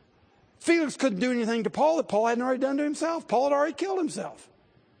 Felix couldn't do anything to Paul that Paul hadn't already done to himself. Paul had already killed himself.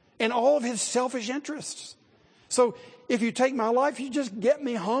 And all of his selfish interests. So if you take my life, you just get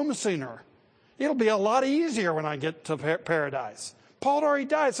me home sooner. It'll be a lot easier when I get to paradise. Paul had already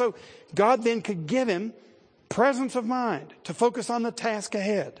died. So God then could give him presence of mind to focus on the task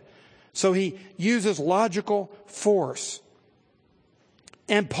ahead. So he uses logical force.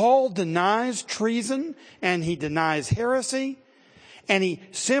 And Paul denies treason and he denies heresy. And he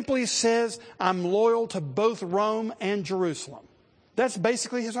simply says, I'm loyal to both Rome and Jerusalem. That's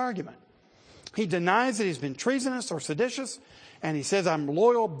basically his argument. He denies that he's been treasonous or seditious. And he says, I'm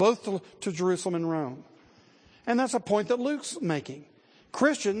loyal both to Jerusalem and Rome. And that's a point that Luke's making.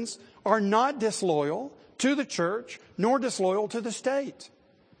 Christians are not disloyal to the church, nor disloyal to the state.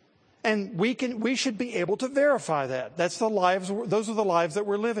 And we should be able to verify that. Those are the lives that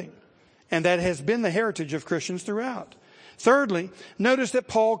we're living. And that has been the heritage of Christians throughout. Thirdly, notice that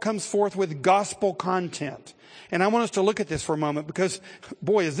Paul comes forth with gospel content. And I want us to look at this for a moment because,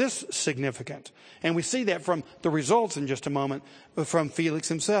 boy, is this significant. And we see that from the results in just a moment from Felix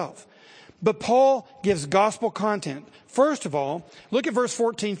himself. But Paul gives gospel content. First of all, look at verse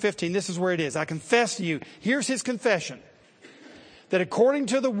 14, 15. This is where it is. I confess to you. Here's his confession. That according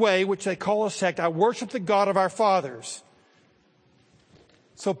to the way which they call a sect, I worship the God of our fathers.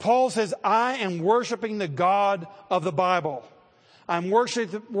 So Paul says, I am worshiping the God of the Bible. I'm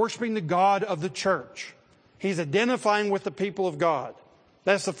worshiping the God of the church. He's identifying with the people of God.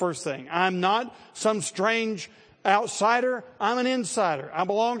 That's the first thing. I'm not some strange outsider. I'm an insider. I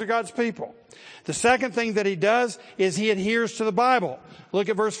belong to God's people. The second thing that he does is he adheres to the Bible. Look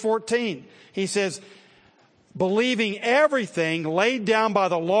at verse 14. He says, believing everything laid down by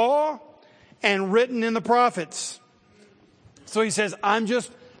the law and written in the prophets. So he says, I'm just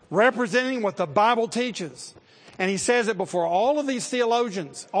representing what the Bible teaches. And he says it before all of these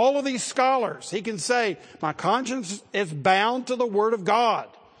theologians, all of these scholars. He can say, my conscience is bound to the Word of God.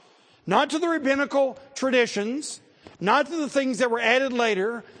 Not to the rabbinical traditions, not to the things that were added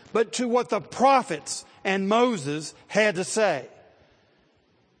later, but to what the prophets and Moses had to say.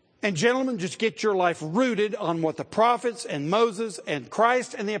 And gentlemen, just get your life rooted on what the prophets and Moses and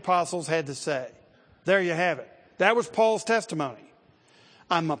Christ and the apostles had to say. There you have it. That was Paul's testimony.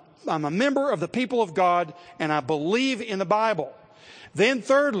 I'm a member of the people of God and I believe in the Bible. Then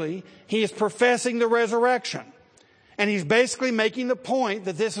thirdly, he is professing the resurrection. And he's basically making the point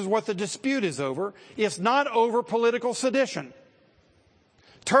that this is what the dispute is over. It's not over political sedition.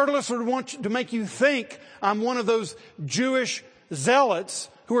 Tertullus would want to make you think I'm one of those Jewish zealots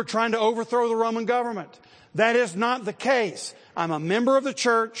who are trying to overthrow the Roman government. That is not the case. I'm a member of the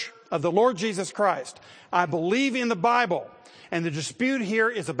church of the Lord Jesus Christ. I believe in the Bible. And the dispute here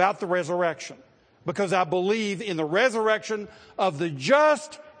is about the resurrection. Because I believe in the resurrection of the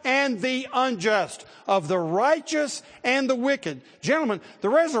just and the unjust, of the righteous and the wicked. Gentlemen, the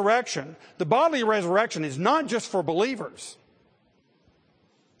resurrection, the bodily resurrection is not just for believers.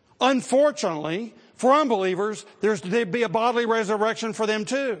 Unfortunately, for unbelievers, there'd be a bodily resurrection for them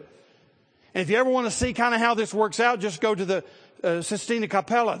too. And if you ever want to see kind of how this works out, just go to the Sistine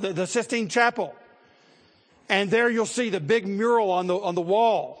Capella, the Sistine Chapel. And there you'll see the big mural on the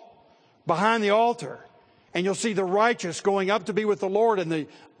wall behind the altar. And you'll see the righteous going up to be with the Lord and the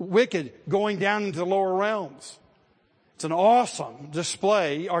wicked going down into the lower realms. It's an awesome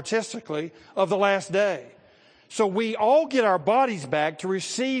display artistically of the last day. So we all get our bodies back to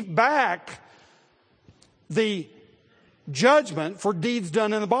receive back the judgment for deeds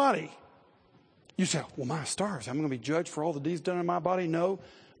done in the body. You say, well, my stars, I'm going to be judged for all the deeds done in my body. No,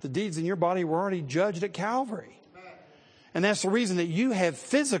 the deeds in your body were already judged at Calvary. And that's the reason that you have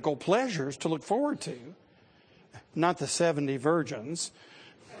physical pleasures to look forward to. Not the 70 virgins.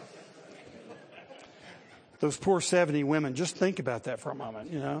 Those poor 70 women, just think about that for a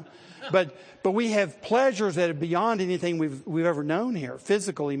moment, you know. But we have pleasures that are beyond anything we've ever known here.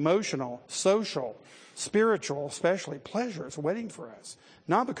 Physical, emotional, social, spiritual, especially pleasures waiting for us.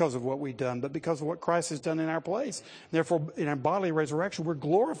 Not because of what we've done, but because of what Christ has done in our place. Therefore, in our bodily resurrection, we're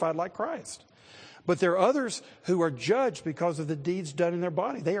glorified like Christ. But there are others who are judged because of the deeds done in their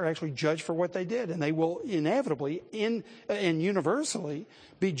body. They are actually judged for what they did, and they will inevitably and universally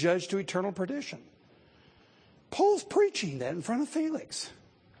be judged to eternal perdition. Paul's preaching that in front of Felix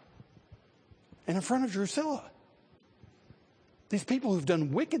and in front of Drusilla. These people who've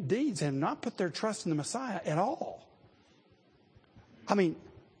done wicked deeds and have not put their trust in the Messiah at all. I mean,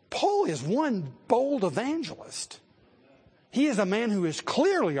 Paul is one bold evangelist. He is a man who has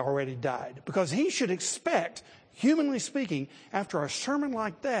clearly already died, because he should expect, humanly speaking, after a sermon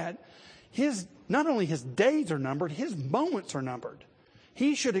like that, not only his days are numbered, his moments are numbered.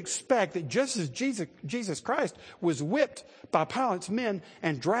 He should expect that just as Jesus Christ was whipped by Pilate's men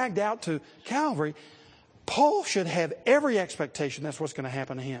and dragged out to Calvary, Paul should have every expectation that's what's going to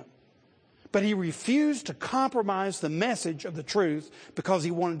happen to him. But he refused to compromise the message of the truth because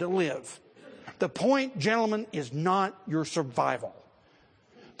he wanted to live. The point, gentlemen, is not your survival.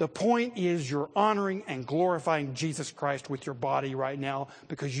 The point is you're honoring and glorifying Jesus Christ with your body right now,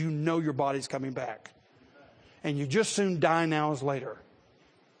 because you know your body's coming back. And you just soon die now as later.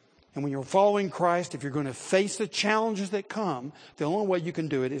 And when you're following Christ, if you're going to face the challenges that come, the only way you can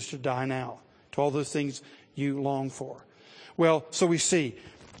do it is to die now, to all those things you long for. Well, so we see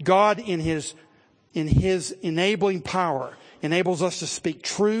God in His enabling power enables us to speak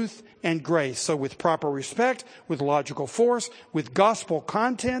truth and grace. So with proper respect, with logical force, with gospel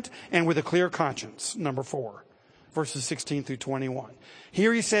content, and with a clear conscience. Number 4, verses 16 through 21.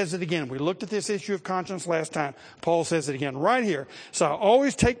 Here he says it again. We looked at this issue of conscience last time. Paul says it again right here. So I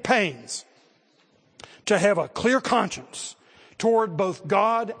always take pains to have a clear conscience toward both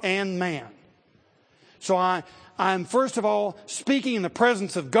God and man. So I'm first of all speaking in the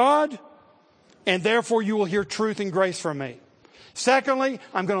presence of God, and therefore you will hear truth and grace from me. Secondly,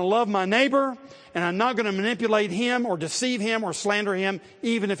 I'm going to love my neighbor, and I'm not going to manipulate him or deceive him or slander him,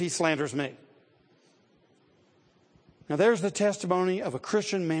 even if he slanders me. Now there's the testimony of a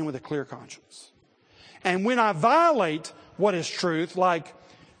Christian man with a clear conscience. And when I violate what is truth, like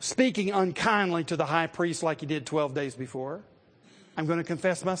speaking unkindly to the high priest like he did 12 days before, I'm going to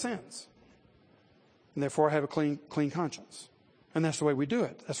confess my sins. And therefore I have a clean conscience. And that's the way we do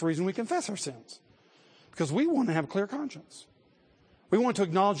it. That's the reason we confess our sins. Because we want to have a clear conscience. We want to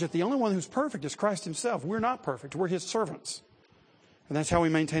acknowledge that the only one who's perfect is Christ himself. We're not perfect. We're his servants. And that's how we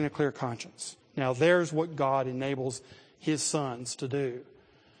maintain a clear conscience. Now there's what God enables his sons to do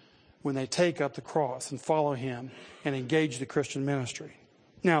when they take up the cross and follow him and engage the Christian ministry.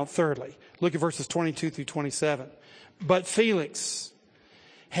 Now, thirdly, look at verses 22 through 27. But Felix,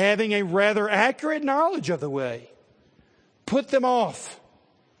 having a rather accurate knowledge of the way, put them off,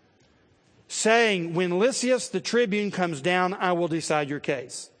 saying, when Lysias the tribune comes down, I will decide your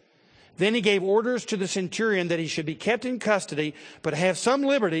case. Then he gave orders to the centurion that he should be kept in custody, but have some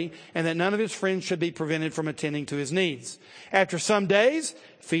liberty, and that none of his friends should be prevented from attending to his needs. After some days,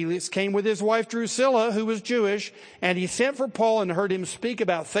 Felix came with his wife Drusilla, who was Jewish, and he sent for Paul and heard him speak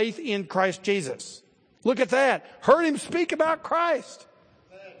about faith in Christ Jesus. Look at that. Heard him speak about Christ.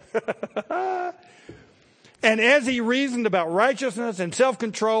 And as he reasoned about righteousness and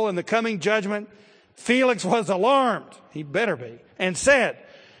self-control and the coming judgment, Felix was alarmed. He better be. And said,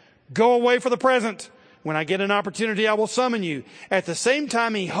 go away for the present. When I get an opportunity, I will summon you. At the same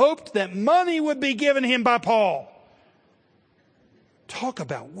time, he hoped that money would be given him by Paul. Talk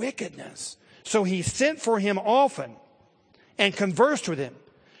about wickedness. So he sent for him often and conversed with him.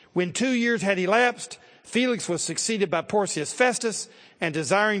 When 2 years had elapsed, Felix was succeeded by Porcius Festus, and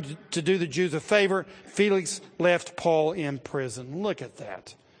desiring to do the Jews a favor, Felix left Paul in prison. Look at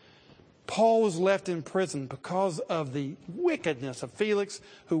that. Paul was left in prison because of the wickedness of Felix,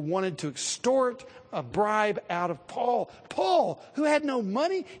 who wanted to extort a bribe out of Paul. Paul, who had no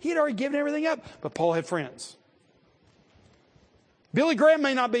money, he had already given everything up. But Paul had friends. Billy Graham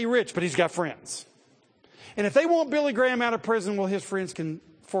may not be rich, but he's got friends. And if they want Billy Graham out of prison, well, his friends can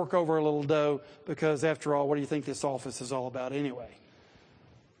fork over a little dough, because after all, what do you think this office is all about anyway?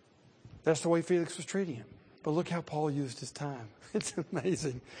 That's the way Felix was treating him. But look how Paul used his time. It's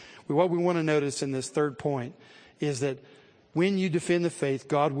amazing. What we want to notice in this third point is that when you defend the faith,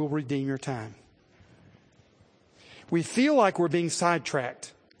 God will redeem your time. We feel like we're being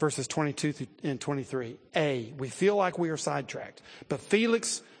sidetracked, verses 22 and 23. We feel like we are sidetracked. But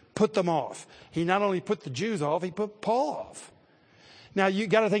Felix put them off. He not only put the Jews off, he put Paul off. Now, you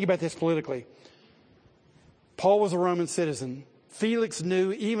got to think about this politically. Paul was a Roman citizen. Felix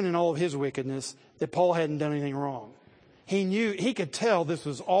knew, even in all of his wickedness, that Paul hadn't done anything wrong. He knew, he could tell this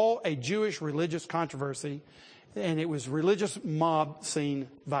was all a Jewish religious controversy, and it was religious mob scene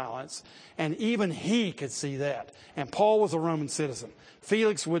violence. And even he could see that. And Paul was a Roman citizen.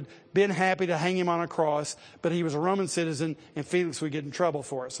 Felix would have been happy to hang him on a cross, but he was a Roman citizen, and Felix would get in trouble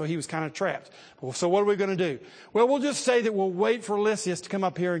for it. So he was kind of trapped. Well, so what are we going to do? Well, we'll just say that we'll wait for Lysias to come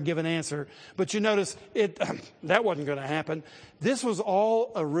up here and give an answer. But you notice, that wasn't going to happen. This was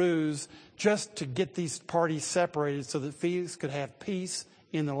all a ruse just to get these parties separated so that Felix could have peace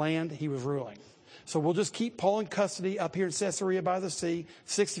in the land he was ruling. So we'll just keep Paul in custody up here in Caesarea by the sea,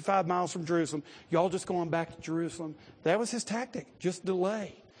 65 miles from Jerusalem. Y'all just going back to Jerusalem. That was his tactic, just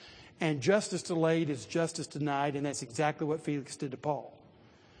delay. And justice delayed is justice denied, and that's exactly what Felix did to Paul.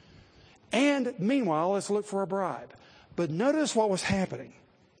 And meanwhile, let's look for a bribe. But notice what was happening.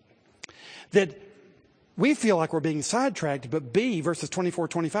 That we feel like we're being sidetracked, but verses 24,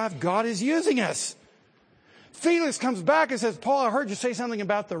 25, God is using us. Felix comes back and says, Paul, I heard you say something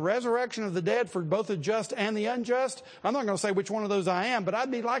about the resurrection of the dead for both the just and the unjust. I'm not going to say which one of those I am, but I'd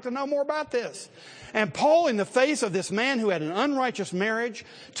like to know more about this. And Paul, in the face of this man who had an unrighteous marriage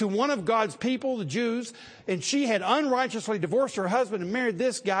to one of God's people, the Jews, and she had unrighteously divorced her husband and married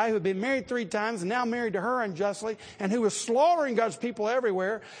this guy who had been married 3 times and now married to her unjustly, and who was slaughtering God's people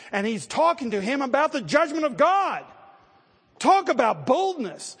everywhere. And he's talking to him about the judgment of God. Talk about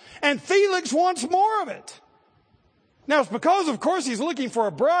boldness. And Felix wants more of it. Now, it's because, of course, he's looking for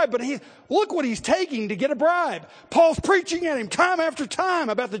a bribe, but look what he's taking to get a bribe. Paul's preaching at him time after time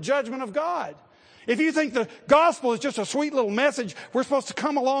about the judgment of God. If you think the gospel is just a sweet little message, we're supposed to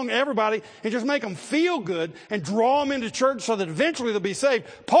come along to everybody and just make them feel good and draw them into church so that eventually they'll be saved.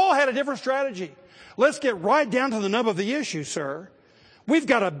 Paul had a different strategy. Let's get right down to the nub of the issue, sir. We've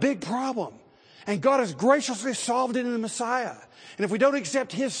got a big problem, and God has graciously solved it in the Messiah. And if we don't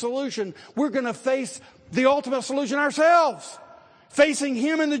accept his solution, we're going to face the ultimate solution ourselves, facing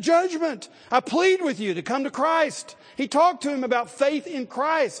him in the judgment. I plead with you to come to Christ. He talked to him about faith in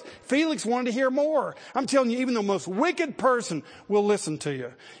Christ. Felix wanted to hear more. I'm telling you, even the most wicked person will listen to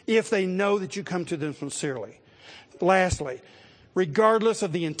you if they know that you come to them sincerely. Lastly, regardless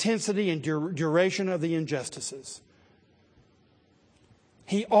of the intensity and duration of the injustices,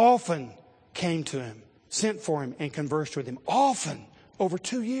 he often came to him, sent for him, and conversed with him. Often, over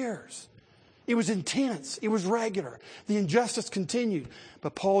 2 years. It was intense. It was regular. The injustice continued.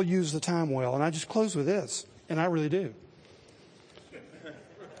 But Paul used the time well. And I just close with this. And I really do.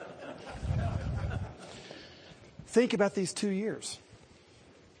 Think about these 2 years.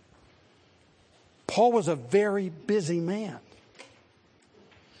 Paul was a very busy man.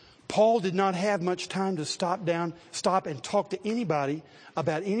 Paul did not have much time to stop and talk to anybody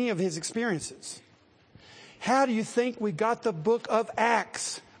about any of his experiences. How do you think we got the book of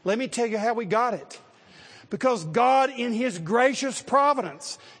Acts? Let me tell you how we got it. Because God, in his gracious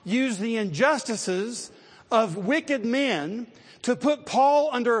providence, used the injustices of wicked men to put Paul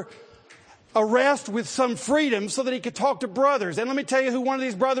under arrest with some freedom so that he could talk to brothers. And let me tell you who one of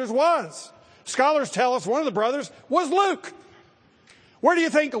these brothers was. Scholars tell us one of the brothers was Luke. Where do you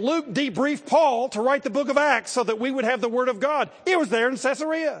think Luke debriefed Paul to write the book of Acts so that we would have the Word of God? It was there in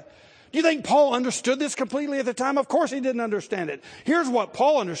Caesarea. Do you think Paul understood this completely at the time? Of course he didn't understand it. Here's what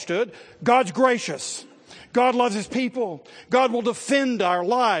Paul understood. God's gracious. God loves his people. God will defend our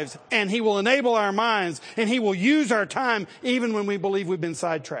lives, and he will enable our minds, and he will use our time even when we believe we've been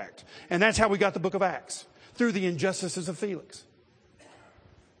sidetracked. And that's how we got the book of Acts, through the injustices of Felix.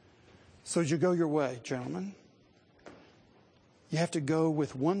 So as you go your way, gentlemen, you have to go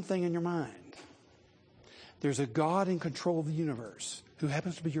with one thing in your mind. There's a God in control of the universe who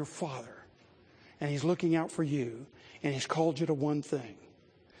happens to be your Father, and he's looking out for you, and he's called you to one thing.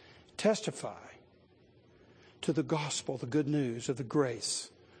 Testify to the gospel, the good news of the grace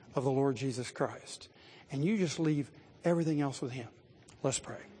of the Lord Jesus Christ. And you just leave everything else with Him. Let's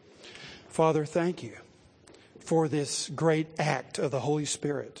pray. Father, thank you for this great act of the Holy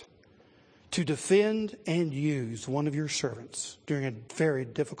Spirit to defend and use one of your servants during a very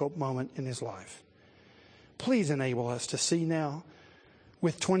difficult moment in his life. Please enable us to see now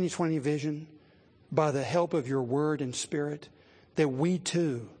with 2020 vision, by the help of your word and spirit, that we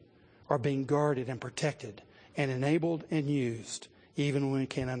too are being guarded and protected and enabled and used even when we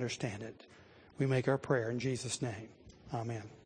can't understand it. We make our prayer in Jesus' name. Amen.